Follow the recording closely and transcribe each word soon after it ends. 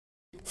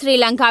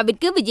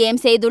ஸ்ரீலங்காவிற்கு விஜயம்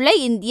செய்துள்ள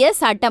இந்திய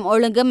சட்டம்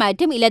ஒழுங்கு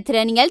மற்றும்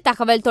இலத்திரனியல்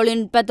தகவல்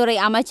தொழில்நுட்பத்துறை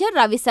அமைச்சர்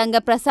ரவி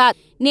சங்கர் பிரசாத்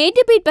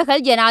நேற்று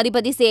பிற்பகல்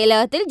ஜனாதிபதி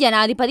செயலகத்தில்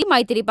ஜனாதிபதி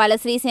மைத்திரிபால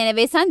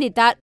சிறிசேனவை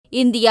சந்தித்தார்.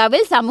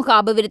 இந்தியாவில் சமூக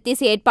அபிவிருத்தி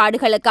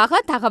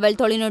செயற்பாடுகளுக்காக தகவல்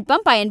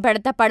தொழில்நுட்பம்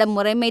பயன்படுத்தப்படும்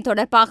முறைமை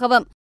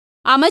தொடர்பாகவும்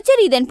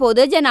அமைச்சர்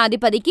இதன்போது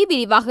ஜனாதிபதிக்கு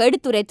விரிவாக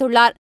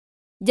எடுத்துரைத்துள்ளார்.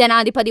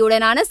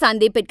 ஜனாதிபதியுடனான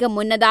சந்திப்பிற்கு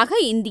முன்னதாக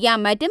இந்தியா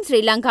மற்றும்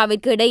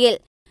ஸ்ரீலங்காவிற்கு இடையில்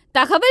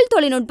தகவல்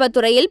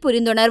தொழில்நுட்பத்துறையில்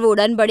புரிந்துணர்வு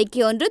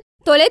உடன்படிக்கை ஒன்று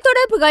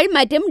தொலைத்தொடர்புகள்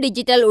மற்றும்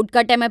டிஜிட்டல்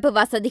உட்கட்டமைப்பு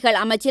வசதிகள்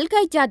அமைச்சில்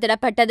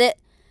கைச்சாத்திடப்பட்டது.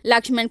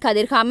 லக்ஷ்மண்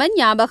கதிர்காமன்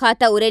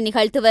ஞாபகார்த்த உரை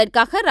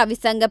நிகழ்த்துவதற்காக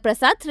ரவிசங்கர்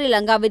பிரசாத்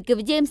ஸ்ரீலங்காவிற்கு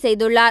விஜயம்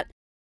செய்துள்ளார்.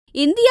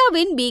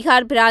 இந்தியாவின்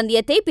பீகார்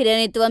பிராந்தியத்தை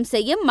பிரதிநிதித்துவம்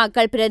செய்யும்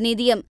மக்கள்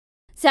பிரதிநிதியும்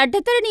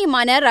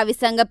சட்டத்தரணியுமான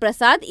ரவிசங்கர்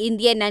பிரசாத்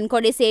இந்திய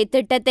நன்கொடை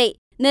செயற்திட்டத்தை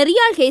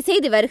நெறியாள்கை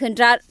செய்து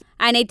வருகின்றார்.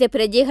 அனைத்து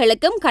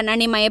பிரஜைகளுக்கும்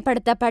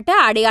கணனிமயப்படுத்தப்பட்ட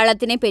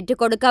அடையாளத்தினை பெற்றுக்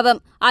கொடுக்கவும்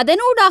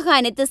அதனூடாக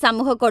அனைத்து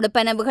சமூக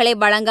கொடுப்பனவுகளை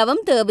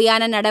வழங்கவும்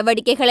தேவையான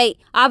நடவடிக்கைகளை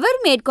அவர்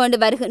மேற்கொண்டு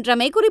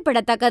வருகின்றமை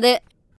குறிப்பிடத்தக்கது.